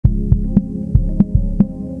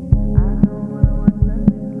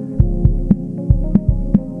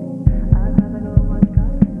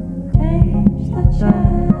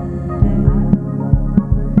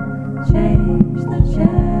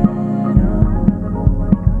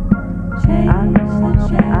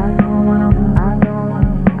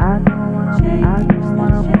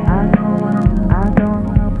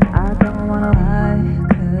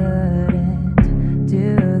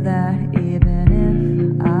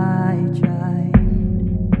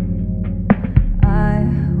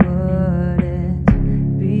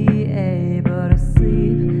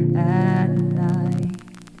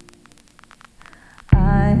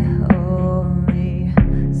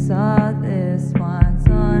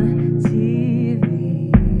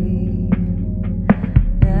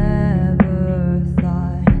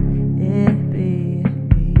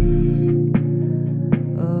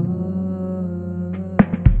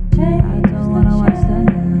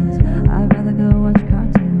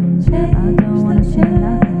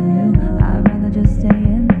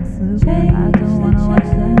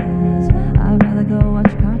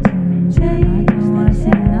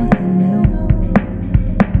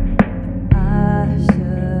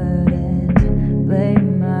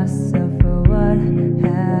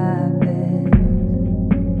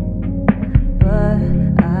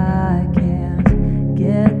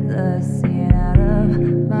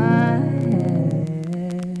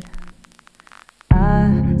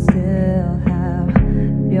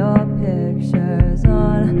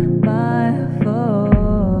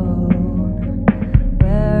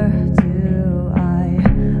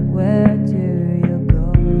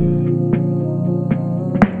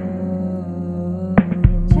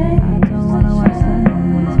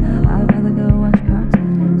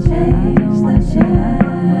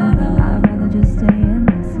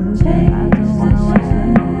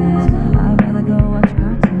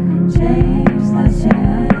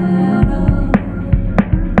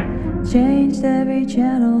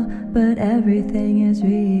channel, but everything is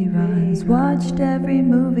reruns. Watched every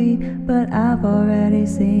movie, but I've already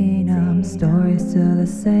seen them. Story's still the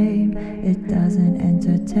same, it doesn't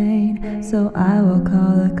entertain. So I will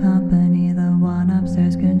call the company, the one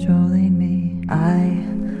upstairs controlling me. I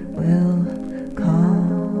will call,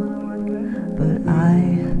 but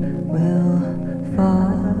I will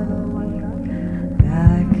fall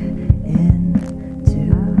back into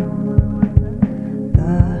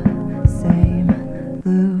the same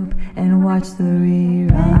loop and watch the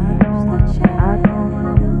reruns.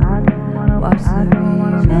 Watch the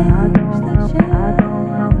reruns.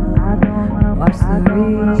 Watch the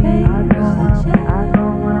reruns.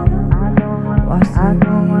 Watch the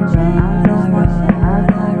reruns.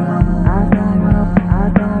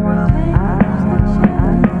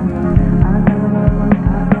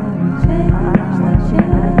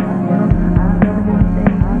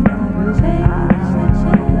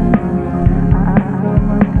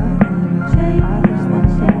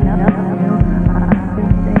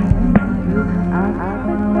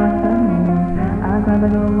 I'd rather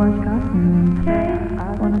go watch cartoons.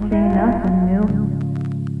 I wanna see nothing new.